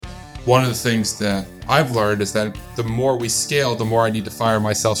One of the things that I've learned is that the more we scale, the more I need to fire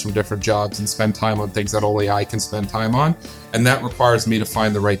myself from different jobs and spend time on things that only I can spend time on. And that requires me to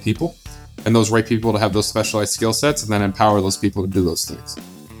find the right people and those right people to have those specialized skill sets and then empower those people to do those things.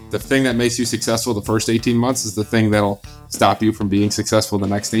 The thing that makes you successful the first 18 months is the thing that'll stop you from being successful the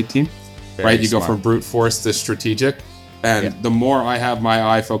next 18, right? You go from brute force to strategic. And the more I have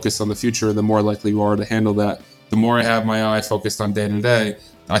my eye focused on the future, the more likely you are to handle that. The more I have my eye focused on day to day,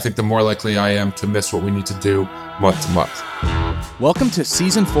 I think the more likely I am to miss what we need to do month to month. Welcome to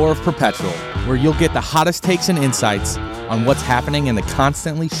Season 4 of Perpetual, where you'll get the hottest takes and insights on what's happening in the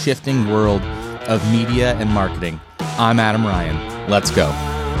constantly shifting world of media and marketing. I'm Adam Ryan. Let's go.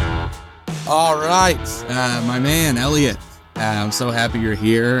 All right, my man, Eliot. I'm so happy you're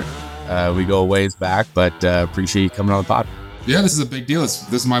here. We go a ways back, but appreciate you coming on the pod. Yeah, this is a big deal.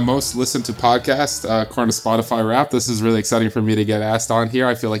 This is my most listened to podcast, according to Spotify Wrap. This is really exciting for me to get asked on here.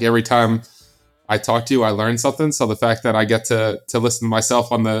 I feel like every time I talk to you, I learn something. So the fact that I get to listen to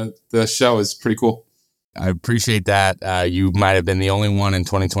myself on the show is pretty cool. I appreciate that. You might have been the only one in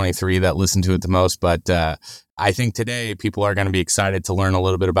 2023 that listened to it the most, but I think today people are going to be excited to learn a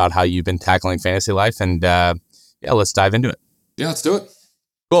little bit about how you've been tackling fantasy life. And let's dive into it. Yeah, let's do it.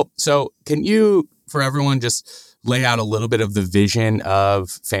 Cool. So can you, for everyone, just lay out a little bit of the vision of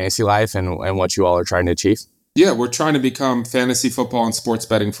Fantasy Life and what you all are trying to achieve? Yeah, we're trying to become fantasy football and sports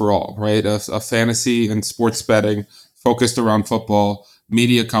betting for all, right? A fantasy and sports betting focused around football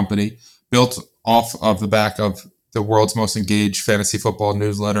media company built off of the back of the world's most engaged fantasy football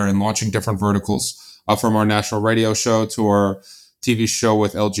newsletter and launching different verticals from our national radio show to our TV show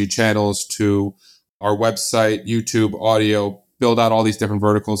with LG channels to our website, YouTube, audio, build out all these different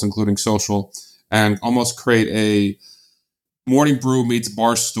verticals, including social, and almost create a Morning Brew meets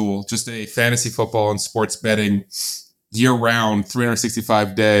Barstool, just a fantasy football and sports betting year-round,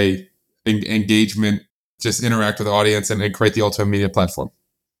 365-day engagement, just interact with the audience and create the ultimate media platform.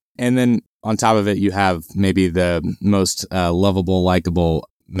 And then on top of it, you have maybe the most lovable, likable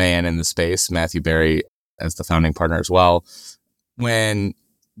man in the space, Matthew Berry, as the founding partner as well. When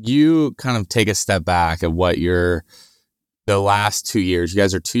you kind of take a step back at what the last 2 years, you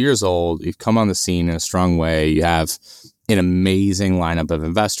guys are 2 years old. You've come on the scene in a strong way. You have an amazing lineup of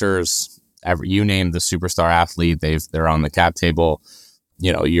investors. You name the superstar athlete, they're on the cap table.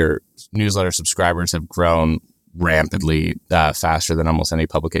 You know, your newsletter subscribers have grown rampantly, faster than almost any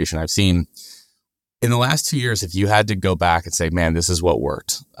publication I've seen. In the last 2 years, if you had to go back and say, man, this is what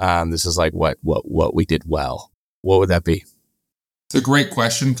worked, this is like what we did well, what would that be? It's a great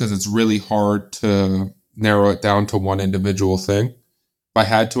question because it's really hard to narrow it down to one individual thing. If I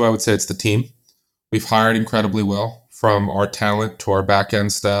had to, I would say it's the team. We've hired incredibly well, from our talent to our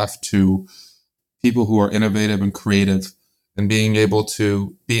back-end staff to people who are innovative and creative, and being able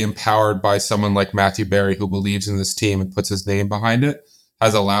to be empowered by someone like Matthew Berry, who believes in this team and puts his name behind it,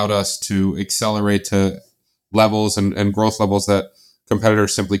 has allowed us to accelerate to levels and growth levels that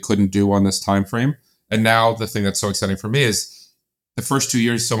competitors simply couldn't do on this time frame. And now the thing that's so exciting for me is the first 2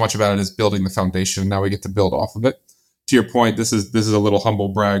 years, so much about it is building the foundation. Now we get to build off of it. To your point, this is a little humble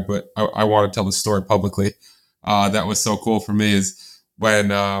brag, but I want to tell the story publicly. That was so cool for me is when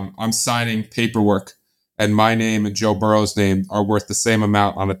I'm signing paperwork and my name and Joe Burrow's name are worth the same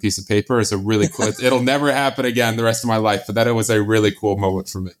amount on a piece of paper is a really cool, it'll never happen again the rest of my life, but it was a really cool moment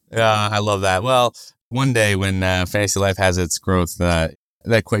for me. Yeah, I love that. Well, one day when Fantasy Life has its growth, that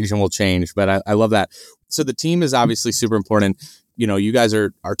equation will change, but I love that. So the team is obviously super important. You know, you guys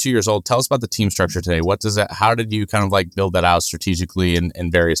are 2 years old. Tell us about the team structure today. How did you kind of like build that out strategically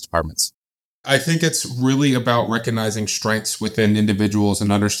in various departments? I think it's really about recognizing strengths within individuals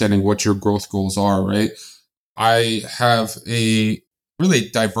and understanding what your growth goals are, right? I have a really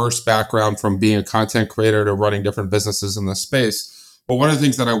diverse background from being a content creator to running different businesses in the space. But one of the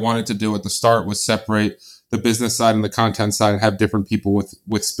things that I wanted to do at the start was separate the business side and the content side and have different people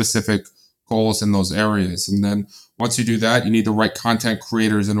with specific goals in those areas. And then once you do that, you need the right content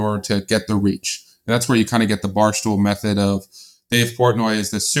creators in order to get the reach. And that's where you kind of get the Barstool method of Dave Portnoy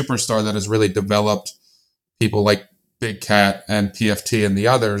is this superstar that has really developed people like Big Cat and PFT and the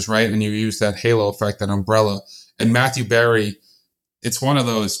others, right? And you use that halo effect, that umbrella. And Matthew Berry, it's one of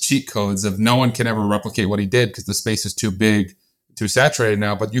those cheat codes of no one can ever replicate what he did because the space is too big, too saturated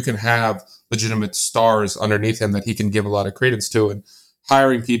now, but you can have legitimate stars underneath him that he can give a lot of credence to. And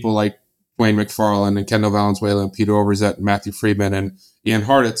hiring people like Wayne McFarland and Kendall Valenzuela and Peter Overzet and Matthew Friedman and Ian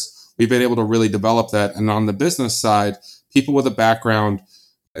Hartitz, we've been able to really develop that. And on the business side, people with a background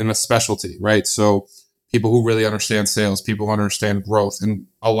in a specialty, right? So people who really understand sales, people who understand growth, and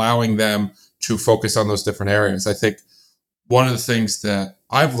allowing them to focus on those different areas. I think one of the things that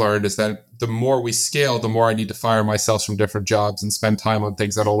I've learned is that the more we scale, the more I need to fire myself from different jobs and spend time on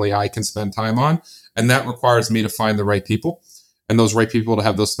things that only I can spend time on. And that requires me to find the right people and those right people to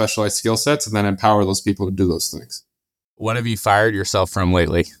have those specialized skill sets and then empower those people to do those things. What have you fired yourself from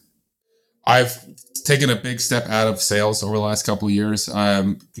lately? I've taken a big step out of sales over the last couple of years.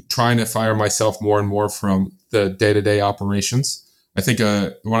 I'm trying to fire myself more and more from the day-to-day operations. I think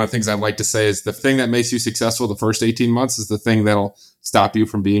one of the things I'd like to say is the thing that makes you successful the first 18 months is the thing that'll stop you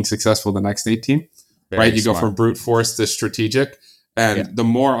from being successful the next 18, right? You go from brute force to strategic. And the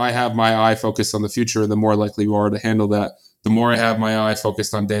more I have my eye focused on the future, the more likely you are to handle that. The more I have my eye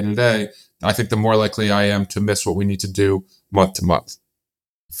focused on day to day, I think the more likely I am to miss what we need to do month to month.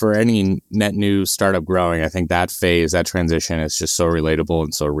 For any net new startup growing, I think that phase, that transition is just so relatable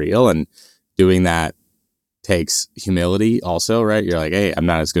and so real. And doing that takes humility also, right? You're like, hey, I'm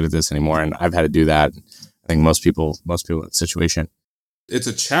not as good at this anymore. And I've had to do that. I think most people in that situation. It's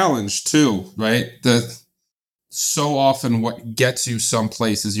a challenge too, right? So often what gets you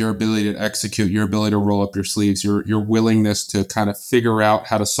someplace is your ability to execute, your ability to roll up your sleeves, your willingness to kind of figure out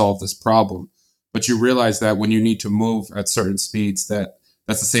how to solve this problem. But you realize that when you need to move at certain speeds, that's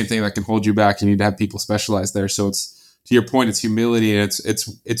the same thing that can hold you back. You need to have people specialized there. So it's, to your point, it's humility, and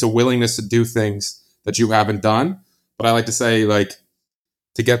it's a willingness to do things that you haven't done. But I like to say, like,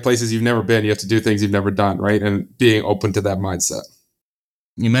 to get places you've never been, you have to do things you've never done, right? And being open to that mindset.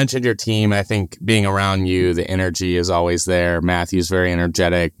 You mentioned your team. I think being around you, the energy is always there. Matthew's very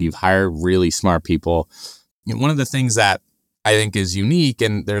energetic. You've hired really smart people. One of the things that I think is unique,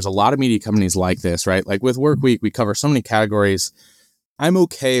 and there's a lot of media companies like this, right? Like with Workweek, we cover so many categories. I'm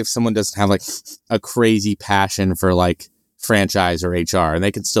okay if someone doesn't have like a crazy passion for like franchise or HR, and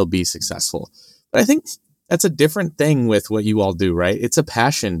they can still be successful. But I think that's a different thing with what you all do, right? It's a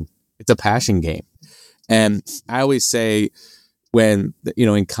passion game. And I always say, when,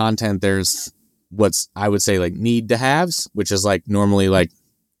 in content, there's what's, I would say, like need to haves, which is like normally like,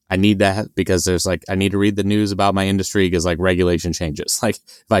 I need that because there's like, I need to read the news about my industry because like regulation changes. Like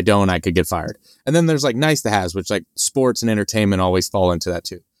if I don't, I could get fired. And then there's like nice to haves, which like sports and entertainment always fall into that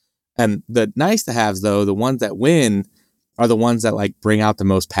too. And the nice to haves though, the ones that win are the ones that like bring out the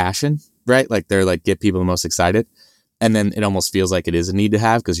most passion, right? Like they're like get people the most excited. And then it almost feels like it is a need to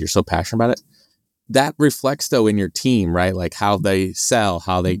have because you're so passionate about it. That reflects though in your team, right? Like how they sell,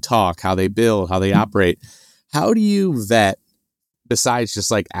 how they talk, how they build, how they operate. How do you vet, besides just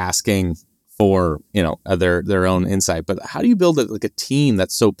like asking for, their own insight, but how do you build a team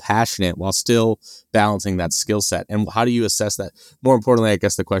that's so passionate while still balancing that skill set? And how do you assess that? More importantly, I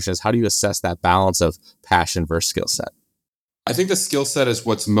guess the question is, how do you assess that balance of passion versus skill set? I think the skill set is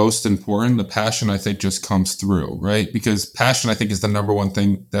what's most important. The passion, I think, just comes through, right? Because passion, I think, is the number one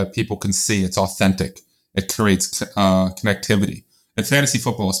thing that people can see. It's authentic. It creates connectivity. And fantasy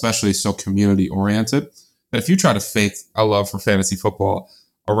football, especially, is so community oriented that if you try to fake a love for fantasy football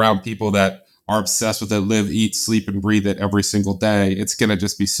around people that are obsessed with it, live, eat, sleep, and breathe it every single day, it's going to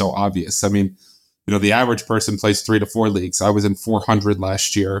just be so obvious. I mean, the average person plays 3 to 4 leagues. I was in 400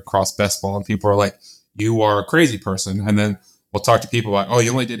 last year across best ball, and people are like, you are a crazy person. And then we'll talk to people about, oh,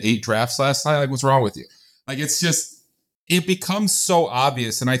 you only did 8 drafts last night? Like, what's wrong with you? Like, it becomes so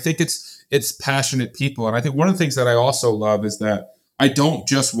obvious. And I think it's passionate people. And I think one of the things that I also love is that I don't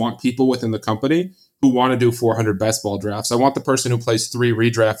just want people within the company who want to do 400 best ball drafts. I want the person who plays 3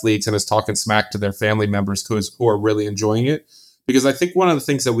 redraft leagues and is talking smack to their family members who are really enjoying it. Because I think one of the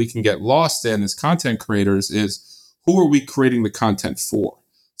things that we can get lost in as content creators is, who are we creating the content for?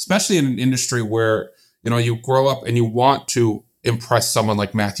 Especially in an industry where you grow up and you want to impress someone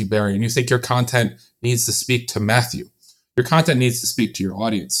like Matthew Berry, and you think your content needs to speak to Matthew. Your content needs to speak to your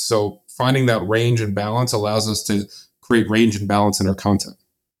audience. So finding that range and balance allows us to create range and balance in our content.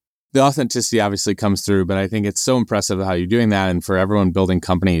 The authenticity obviously comes through, but I think it's so impressive how you're doing that. And for everyone building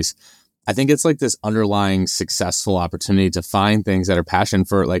companies, I think it's like this underlying successful opportunity to find things that are passion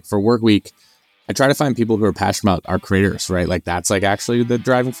for. Like for Workweek, I try to find people who are passionate about our creators, right? Like that's like actually the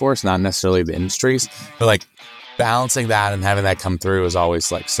driving force, not necessarily the industries, but like balancing that and having that come through is always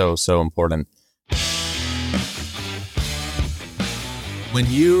like so important. When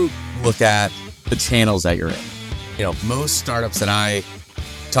you look at the channels that you're in, most startups that I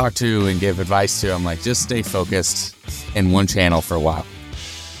talk to and give advice to, I'm like, just stay focused in one channel for a while.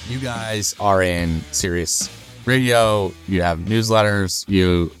 You guys are in Sirius Radio, you have newsletters,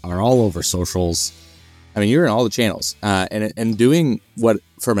 you are all over socials. I mean, you're in all the channels and doing what,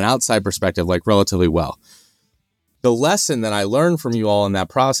 from an outside perspective, like relatively well. The lesson that I learned from you all in that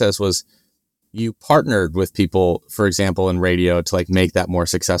process was you partnered with people, for example, in radio to like make that more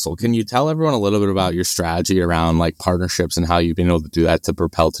successful. Can you tell everyone a little bit about your strategy around like partnerships and how you've been able to do that to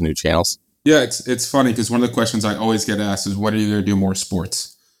propel to new channels? Yeah, it's funny because one of the questions I always get asked is, when are you going to do more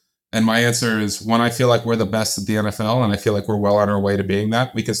sports? And my answer is, when I feel like we're the best at the NFL and I feel like we're well on our way to being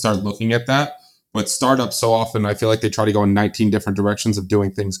that, we can start looking at that. But startups, so often, I feel like they try to go in 19 different directions of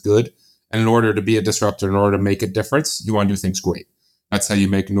doing things good. And in order to be a disruptor, in order to make a difference, you want to do things great. That's how you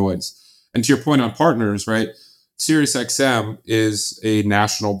make noise. And to your point on partners, right? SiriusXM is a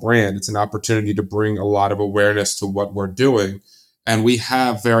national brand. It's an opportunity to bring a lot of awareness to what we're doing. And we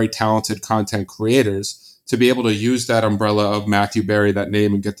have very talented content creators. To be able to use that umbrella of Matthew Berry, that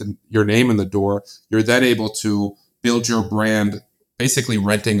name, and get your name in the door, you're then able to build your brand, basically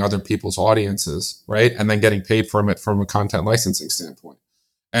renting other people's audiences, right? And then getting paid from it from a content licensing standpoint.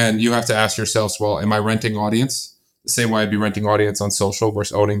 And you have to ask yourselves, well, am I renting audience? The same way I'd be renting audience on social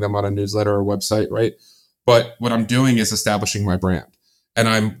versus owning them on a newsletter or website, right? But what I'm doing is establishing my brand. And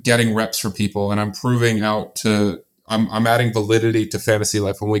I'm getting reps for people, and I'm proving out to... I'm adding validity to fantasy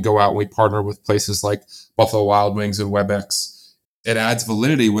life when we go out and we partner with places like Buffalo Wild Wings and WebEx. It adds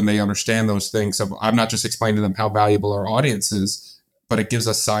validity when they understand those things. So I'm not just explaining to them how valuable our audience is, but it gives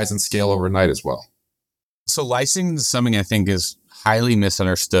us size and scale overnight as well. So licensing is something I think is highly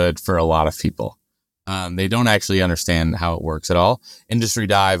misunderstood for a lot of people. They don't actually understand how it works at all. Industry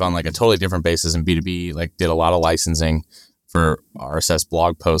Dive, on like a totally different basis in B2B, like did a lot of licensing for RSS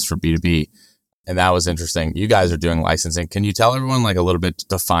blog posts for B2B. And that was interesting. You guys are doing licensing. Can you tell everyone like a little bit to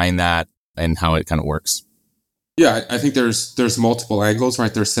define that and how it kind of works? Yeah, I think there's multiple angles,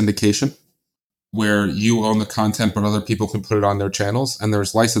 right? There's syndication, where you own the content, but other people can put it on their channels. And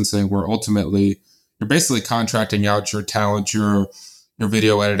there's licensing, where ultimately you're basically contracting out your talent, your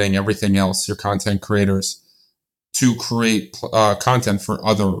video editing, everything else, your content creators, to create content for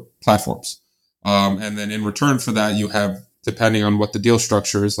other platforms. And then in return for that, you have, depending on what the deal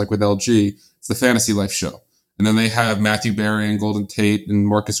structure is, like with LG, it's the Fantasy Life show. And then they have Matthew Berry and Golden Tate and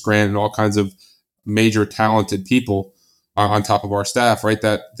Marcus Grant and all kinds of major talented people on top of our staff, right,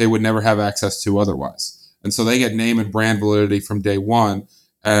 that they would never have access to otherwise. And so they get name and brand validity from day one.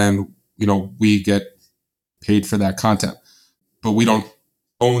 And, we get paid for that content. But we don't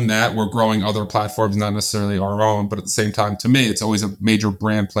own that. We're growing other platforms, not necessarily our own. But at the same time, to me, it's always a major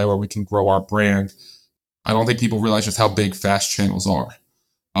brand play where we can grow our brand. I don't think people realize just how big fast channels are,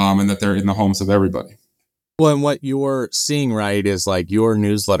 and that they're in the homes of everybody. Well, and what you're seeing, right, is like your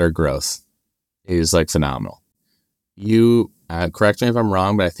newsletter growth is like phenomenal. You, correct me if I'm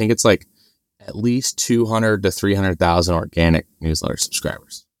wrong, but I think it's like at least 200 to 300,000 organic newsletter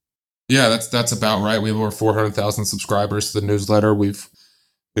subscribers. Yeah, that's about right. We have over 400,000 subscribers to the newsletter. We've,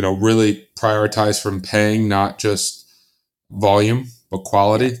 really prioritized from paying, not just volume, but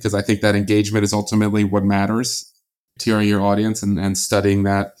quality, because I think that engagement is ultimately what matters, tiering your audience and studying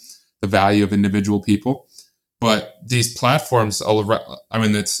that, the value of individual people. But these platforms,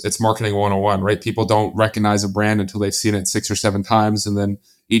 it's marketing 101, right? People don't recognize a brand until they've seen it 6 or 7 times. And then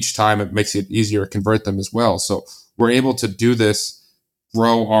each time it makes it easier to convert them as well. So we're able to do this,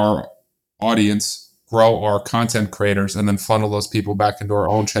 grow our audience, grow our content creators, and then funnel those people back into our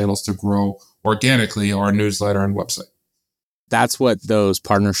own channels to grow organically our newsletter and website. That's what those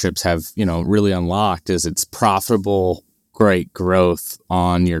partnerships have, really unlocked, is it's profitable, great growth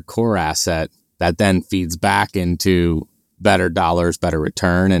on your core asset that then feeds back into better dollars, better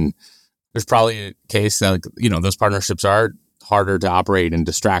return. And there's probably a case that, those partnerships are harder to operate and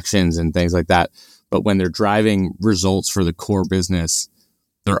distractions and things like that. But when they're driving results for the core business,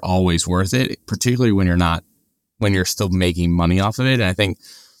 they're always worth it, particularly when you're still making money off of it. And I think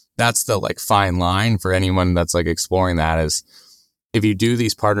that's the like fine line for anyone that's like exploring that, is if you do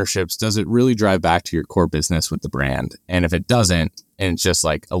these partnerships, does it really drive back to your core business with the brand? And if it doesn't, and it's just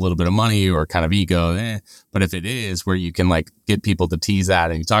like a little bit of money or kind of ego, but if it is, where you can like get people to tease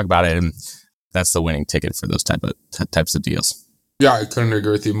that and you talk about it, and that's the winning ticket for those types of deals. Yeah, I couldn't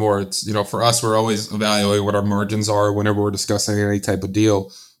agree with you more. It's, for us, we're always evaluating what our margins are whenever we're discussing any type of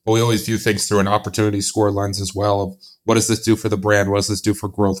deal. But we always view things through an opportunity score lens as well, of what does this do for the brand? What does this do for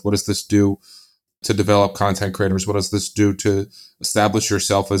growth? What does this do to develop content creators? What does this do to establish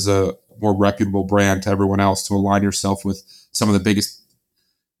yourself as a more reputable brand to everyone else, to align yourself with some of the biggest?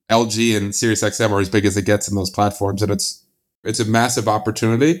 LG and SiriusXM are as big as it gets in those platforms. And it's a massive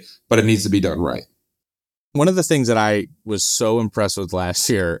opportunity, but it needs to be done right. One of the things that I was so impressed with last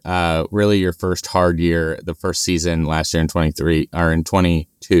year, really your first hard year, the first season last year in 23 or in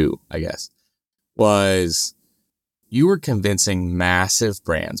 22, I guess, was you were convincing massive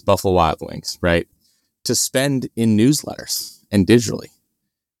brands, Buffalo Wild Wings, right, to spend in newsletters and digitally.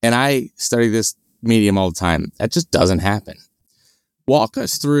 And I study this medium all the time. That just doesn't happen. Walk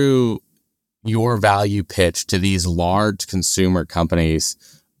us through your value pitch to these large consumer companies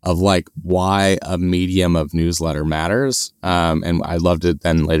of like why a medium of newsletter matters. And I'd love to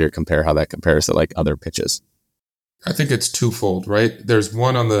then later compare how that compares to like other pitches. I think it's twofold, right? There's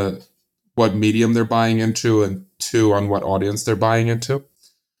one on the what medium they're buying into, and two on what audience they're buying into.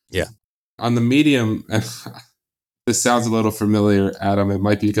 Yeah. On the medium, and this sounds a little familiar, Adam. It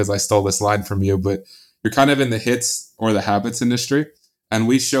might be because I stole this line from you, but you're kind of in the hits or the habits industry. And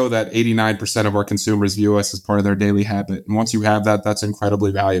we show that 89% of our consumers view us as part of their daily habit. And once you have that, that's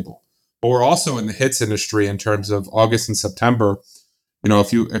incredibly valuable. But we're also in the hits industry in terms of August and September.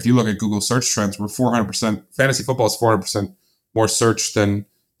 If you look at Google search trends, we're 400%. Fantasy football is 400% more searched than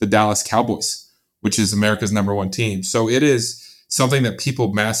the Dallas Cowboys, which is America's number one team. So it is something that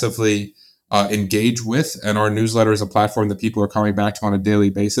people massively engage with. And our newsletter is a platform that people are coming back to on a daily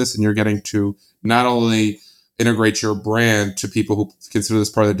basis. And you're getting to not only integrate your brand to people who consider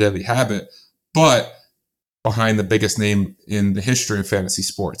this part of their daily habit, but behind the biggest name in the history of fantasy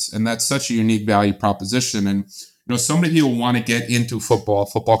sports. And that's such a unique value proposition. And so many people want to get into football.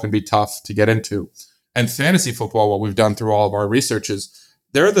 Football can be tough to get into. And fantasy football, what we've done through all of our research is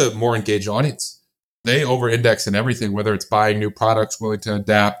they're the more engaged audience. They over-index in everything, whether it's buying new products, willing to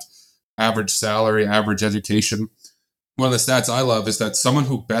adapt, average salary, average education. One of the stats I love is that someone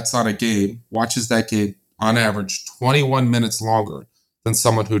who bets on a game watches that game on average 21 minutes longer than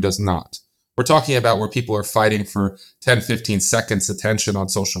someone who does not. We're talking about where people are fighting for 10, 15 seconds attention on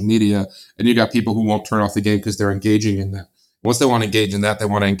social media, and you got people who won't turn off the game because they're engaging in that. Once they want to engage in that, they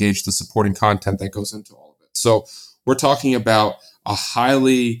want to engage the supporting content that goes into all of it. So we're talking about a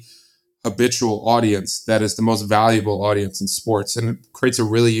highly habitual audience that is the most valuable audience in sports, and it creates a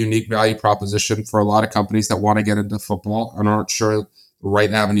really unique value proposition for a lot of companies that want to get into football and aren't sure the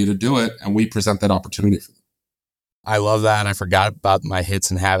right avenue to do it, and we present that opportunity for them. I love that. I forgot about my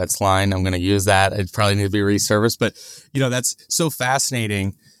hits and habits line. I'm going to use that. It probably need to be resurfaced, but that's so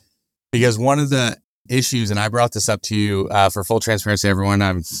fascinating because one of the issues, and I brought this up to you for full transparency, everyone,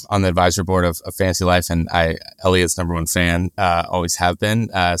 I'm on the advisory board of Fantasy Life, and Eliot's number one fan, always have been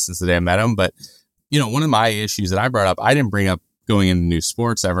since the day I met him. But, one of my issues that I brought up, I didn't bring up going into new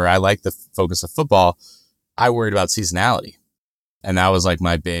sports ever. I like the focus of football. I worried about seasonality. And that was like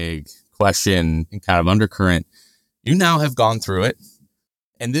my big question and kind of undercurrent. You now have gone through it.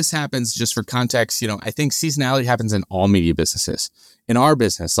 And this happens, just for context, I think seasonality happens in all media businesses. In our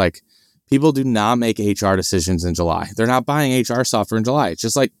business, like, people do not make HR decisions in July. They're not buying HR software in July. It's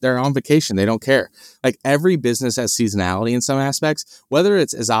just like they're on vacation. They don't care. Like, every business has seasonality in some aspects, whether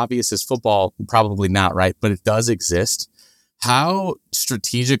it's as obvious as football, probably not, right? But it does exist. How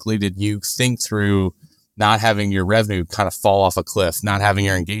strategically did you think through not having your revenue kind of fall off a cliff, not having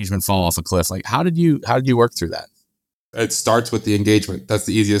your engagement fall off a cliff? Like, how did you work through that? It starts with the engagement. That's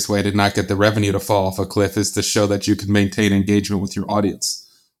the easiest way to not get the revenue to fall off a cliff, is to show that you can maintain engagement with your audience.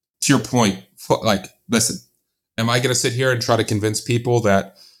 To your point, listen, am I going to sit here and try to convince people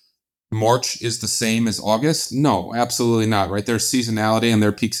that March is the same as August? No, absolutely not, right? There's seasonality and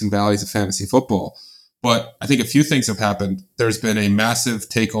there are peaks and valleys of fantasy football. But I think a few things have happened. There's been a massive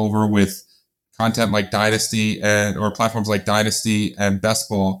takeover with content like Dynasty or platforms like Dynasty and Best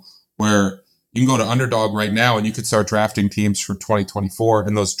Ball, where you can go to Underdog right now and you could start drafting teams for 2024,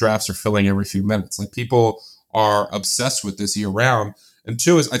 and those drafts are filling every few minutes. Like, people are obsessed with this year round. And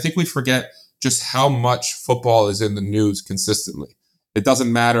two is, I think we forget just how much football is in the news consistently. It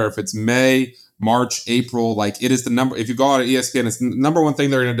doesn't matter if it's May, March, April, like, it is the number. If you go on ESPN, it's the number one thing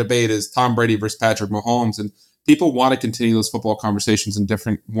they're going to debate is Tom Brady versus Patrick Mahomes. And people want to continue those football conversations in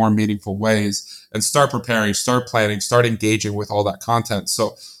different, more meaningful ways, and start preparing, start planning, start engaging with all that content.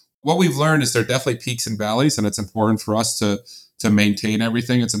 So what we've learned is there are definitely peaks and valleys, and it's important for us to maintain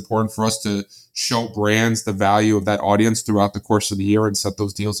everything. It's important for us to show brands the value of that audience throughout the course of the year and set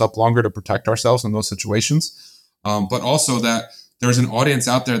those deals up longer to protect ourselves in those situations. But also that there's an audience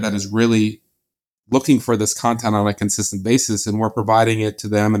out there that is really looking for this content on a consistent basis, and we're providing it to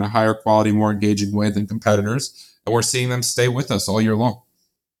them in a higher quality, more engaging way than competitors. And we're seeing them stay with us all year long.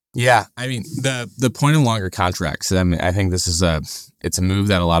 Yeah, I mean, the point of longer contracts, I mean, I think this is it's a move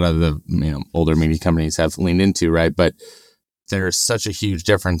that a lot of the older media companies have leaned into, right? But there's such a huge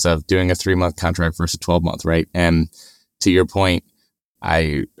difference of doing a 3-month contract versus a 12-month, right? And to your point,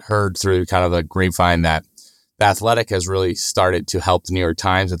 I heard through kind of the grapevine that The Athletic has really started to help the New York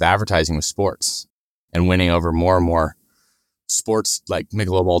Times with advertising with sports and winning over more and more sports like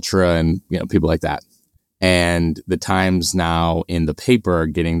Michelob Ultra and people like that. And the Times now in the paper are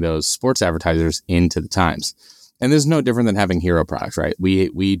getting those sports advertisers into the Times. And this is no different than having hero products, right?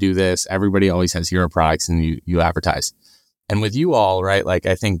 We do this. Everybody always has hero products, and you advertise. And with you all, right, like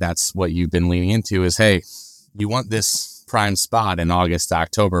I think that's what you've been leaning into is, hey, you want this prime spot in August to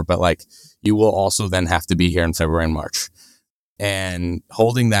October, but like you will also then have to be here in February and March. And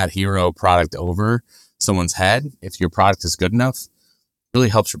holding that hero product over someone's head, if your product is good enough, really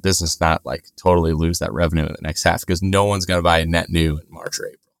helps your business not like totally lose that revenue in the next half, because no one's going to buy a net new in March or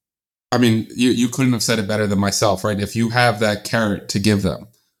April. I mean, you couldn't have said it better than myself, right? If you have that carrot to give them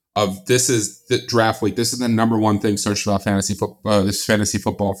of this is the draft week, this is the number one thing searched about fantasy football, this fantasy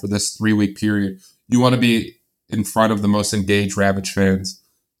football for this 3-week period. You want to be in front of the most engaged Ravage fans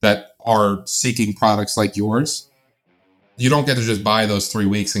that are seeking products like yours. You don't get to just buy those 3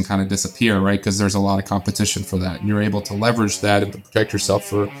 weeks and kind of disappear, right? Because there's a lot of competition for that. And you're able to leverage that and to protect yourself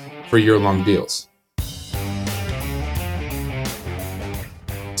for year-long deals.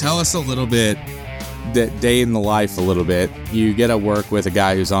 Tell us a little bit, that day in the life a little bit. You get to work with a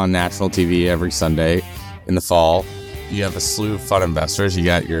guy who's on national TV every Sunday in the fall. You have a slew of fun investors. You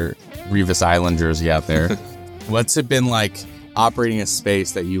got your Revis Island jersey out there. What's it been like operating a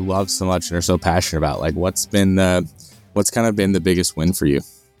space that you love so much and are so passionate about? Like what's kind of been the biggest win for you?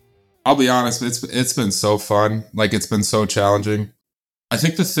 I'll be honest, it's been so fun. Like it's been so challenging. I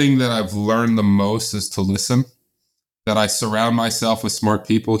think the thing that I've learned the most is to listen. That I surround myself with smart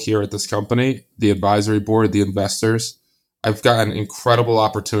people here at this company, the advisory board, the investors. I've gotten incredible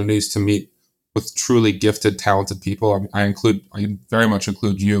opportunities to meet with truly gifted, talented people. I very much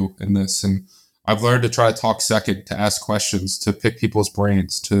include you in this. And I've learned to try to talk second, to ask questions, to pick people's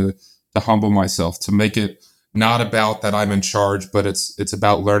brains, to humble myself, to make it not about that I'm in charge, but it's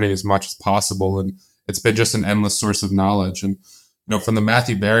about learning as much as possible. And it's been just an endless source of knowledge. And, from the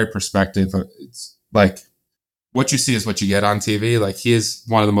Matthew Berry perspective, it's like, what you see is what you get on TV. Like he is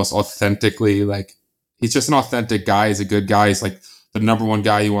one of the most authentically, like he's just an authentic guy. He's a good guy. He's like the number one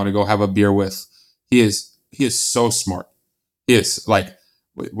guy you want to go have a beer with. He is so smart. He is like,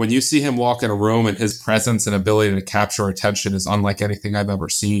 when you see him walk in a room and his presence and ability to capture attention is unlike anything I've ever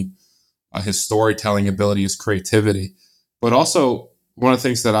seen. His storytelling ability, his creativity, but also one of the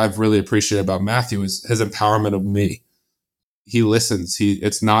things that I've really appreciated about Matthew is his empowerment of me. He listens.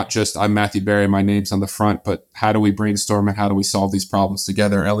 It's not just I'm Matthew Berry, my name's on the front, but how do we brainstorm and how do we solve these problems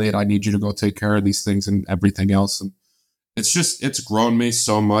together? Eliot, I need you to go take care of these things and everything else. And it's grown me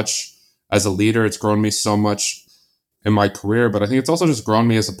so much as a leader. It's grown me so much in my career, but I think it's also just grown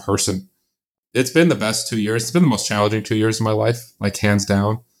me as a person. It's been the best 2 years. It's been the most challenging 2 years of my life, like hands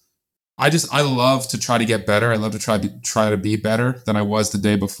down. I love to try to get better. I love to try to be better than I was the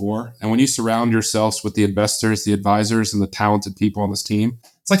day before. And when you surround yourselves with the investors, the advisors, and the talented people on this team,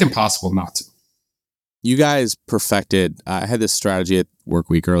 it's like impossible not to. You guys perfected. I had this strategy at Work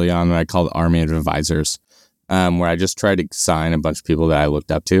Week early on that I called Army of Advisors, where I just tried to sign a bunch of people that I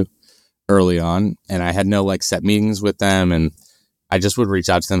looked up to early on. And I had no like set meetings with them. And I just would reach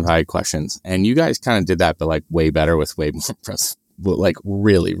out to them if I had questions. And you guys kind of did that, but like way better with way more impressive, like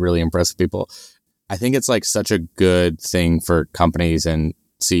really, really impressive people. I think it's like such a good thing for companies and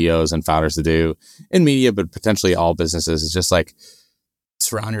CEOs and founders to do in media, but potentially all businesses. It's just like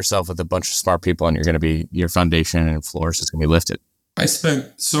surround yourself with a bunch of smart people and your foundation and floor is just going to be lifted. I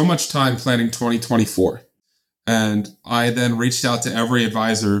spent so much time planning 2024 and I then reached out to every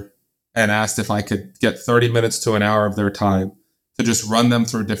advisor and asked if I could get 30 minutes to an hour of their time to just run them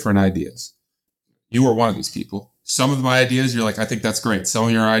through different ideas. You were one of these people. Some of my ideas, you're like, I think that's great. Some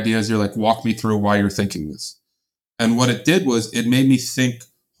of your ideas, you're like, walk me through why you're thinking this. And what it did was it made me think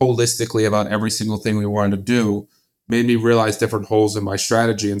holistically about every single thing we wanted to do, made me realize different holes in my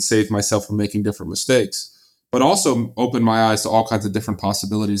strategy and saved myself from making different mistakes, but also opened my eyes to all kinds of different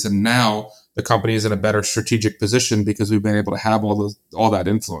possibilities. And now the company is in a better strategic position because we've been able to have all that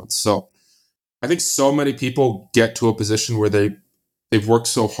influence. So I think so many people get to a position where they've worked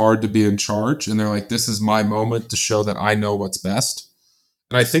so hard to be in charge and they're like, this is my moment to show that I know what's best.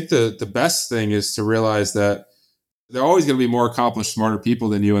 And I think the best thing is to realize that there are always going to be more accomplished, smarter people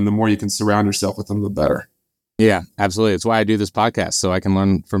than you. And the more you can surround yourself with them, the better. Yeah, absolutely. It's why I do this podcast, so I can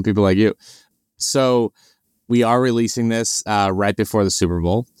learn from people like you. So we are releasing this right before the Super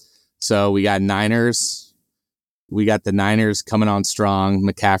Bowl. So we got Niners. We got the Niners coming on strong.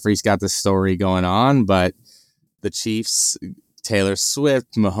 McCaffrey's got the story going on, but the Chiefs, Taylor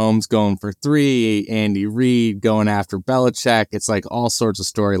Swift, Mahomes going for 3, Andy Reid going after Belichick. It's like all sorts of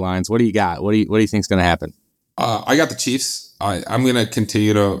storylines. What do you got? What do you think is going to happen? I got the Chiefs. I'm going to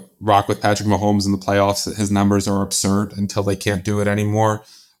continue to rock with Patrick Mahomes in the playoffs. His numbers are absurd until they can't do it anymore.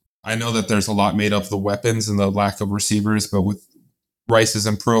 I know that there's a lot made of the weapons and the lack of receivers, but with Rice's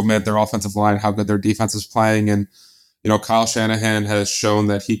improvement, their offensive line, how good their defense is playing. And, Kyle Shanahan has shown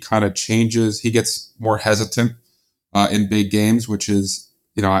that he kind of changes. He gets more hesitant in big games, which is,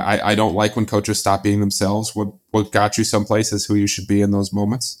 I don't like when coaches stop being themselves. What got you someplace is who you should be in those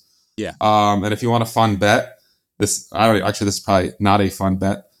moments. Yeah. And if you want a fun bet, this is probably not a fun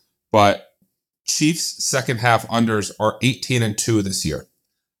bet, but Chiefs second half unders are 18-2 this year.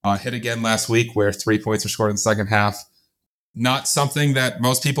 Hit again last week where 3 points were scored in the second half. Not something that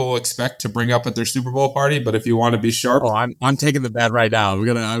most people will expect to bring up at their Super Bowl party, but if you want to be sharp, I'm taking the bet right now.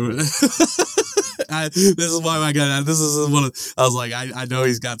 This is why I got. This is one of. I was like, I know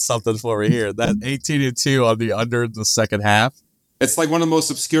he's got something for me here. That 18-2 on the under in the second half. It's like one of the most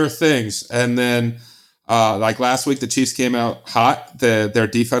obscure things. And then, like last week, the Chiefs came out hot. Their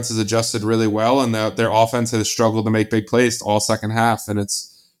defense has adjusted really well, and their offense has struggled to make big plays all second half. And it's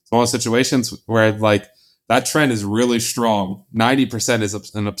one of those situations where like that trend is really strong. 90%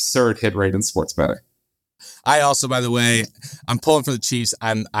 is an absurd hit rate in sports betting. I also, by the way, I'm pulling for the Chiefs.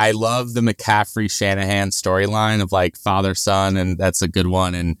 I love the McCaffrey Shanahan storyline of like father son, and that's a good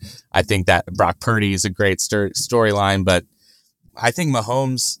one. And I think that Brock Purdy is a great storyline, but I think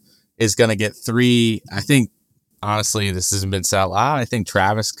Mahomes is going to get 3. I think honestly, this hasn't been said out loud. I think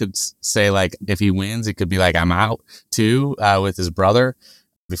Travis could say like if he wins, it could be like I'm out too with his brother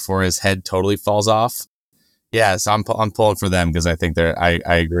before his head totally falls off. Yeah, so I'm pulling for them because I think I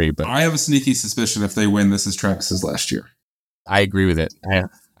agree. But I have a sneaky suspicion if they win, this is Travis's last year. I agree with it.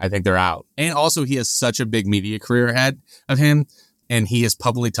 I think they're out. And also, he has such a big media career ahead of him. And he has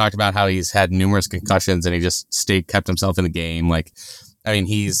publicly talked about how he's had numerous concussions and he just kept himself in the game. Like, I mean,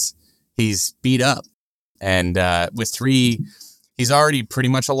 he's beat up. And with 3, he's already pretty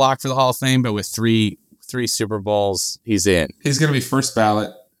much a lock for the Hall of Fame. But with three Super Bowls, he's in. He's going to be first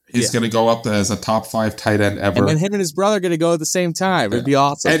ballot. He's going to go up as a top 5 tight end ever. And then him and his brother are going to go at the same time. It'd be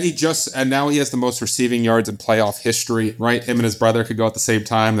awesome. And now he has the most receiving yards in playoff history, right? Him and his brother could go at the same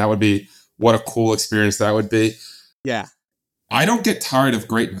time. That would be, what a cool experience that would be. Yeah. I don't get tired of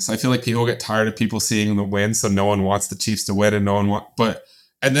greatness. I feel like people get tired of people seeing them win, so no one wants the Chiefs to win and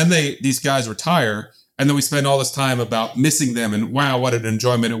and then these guys retire, and then we spend all this time about missing them and wow, what an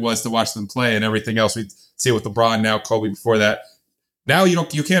enjoyment it was to watch them play and everything else. We see it with LeBron now, Kobe before that. Now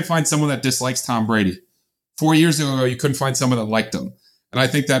you can't find someone that dislikes Tom Brady. 4 years ago, you couldn't find someone that liked him. And I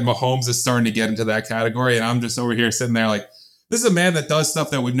think that Mahomes is starting to get into that category. And I'm just over here sitting there like, this is a man that does stuff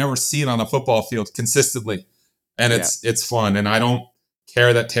that we've never seen on a football field consistently. And it's fun. And I don't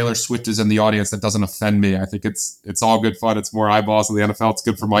care that Taylor Swift is in the audience. That doesn't offend me. I think it's all good fun. It's more eyeballs in the NFL. It's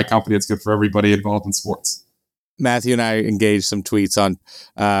good for my company. It's good for everybody involved in sports. Matthew and I engaged some tweets on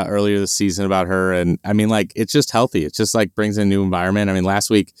earlier this season about her. And I mean, like, it's just healthy. It just like brings in a new environment. I mean,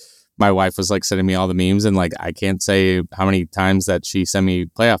 last week, my wife was like sending me all the memes, and like, I can't say how many times that she sent me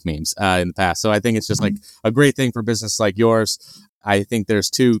playoff memes in the past. So I think it's just like a great thing for business like yours. I think there's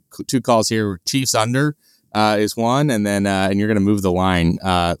two calls here. Chiefs under is one, and then and you're going to move the line.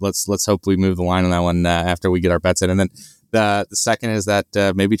 Let's hope we move the line on that one after we get our bets in. And then the second is that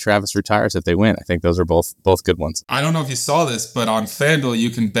maybe Travis retires if they win. I think those are both good ones. I don't know if you saw this, but on FanDuel,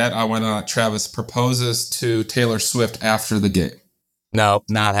 you can bet on whether or not Travis proposes to Taylor Swift after the game. No,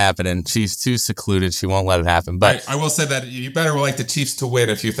 not happening. She's too secluded. She won't let it happen. But I will say that you better like the Chiefs to win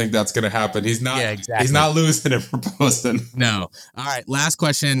if you think that's going to happen. He's not. Yeah, exactly. He's not losing and proposing. No. All right. Last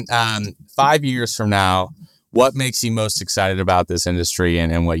question. 5 years from now, what makes you most excited about this industry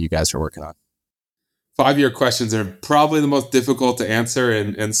and what you guys are working on? 5-year questions are probably the most difficult to answer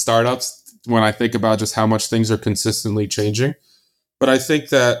in startups when I think about just how much things are consistently changing. But I think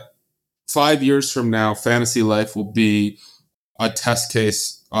that 5 years from now, fantasy life will be a test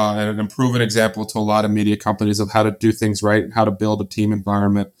case and an improving example to a lot of media companies of how to do things right, how to build a team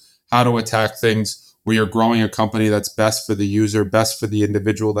environment, how to attack things where you're growing a company that's best for the user, best for the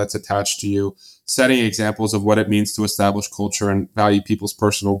individual that's attached to you, setting examples of what it means to establish culture and value people's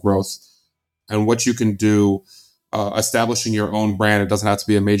personal growth, and what you can do establishing your own brand. It doesn't have to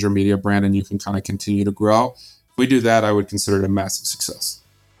be a major media brand, and you can kind of continue to grow. If we do that, I would consider it a massive success.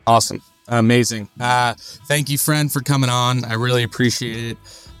 Awesome. Amazing. Thank you, friend, for coming on. I really appreciate it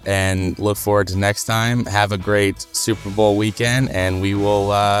and look forward to next time. Have a great Super Bowl weekend, and we will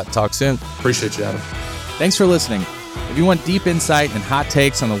talk soon. Appreciate you, Adam. Thanks for listening. If you want deep insight and hot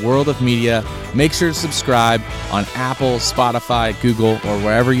takes on the world of media, make sure to subscribe on Apple, Spotify, Google, or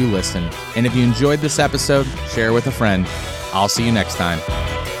wherever you listen. And if you enjoyed this episode, share with a friend. I'll see you next time.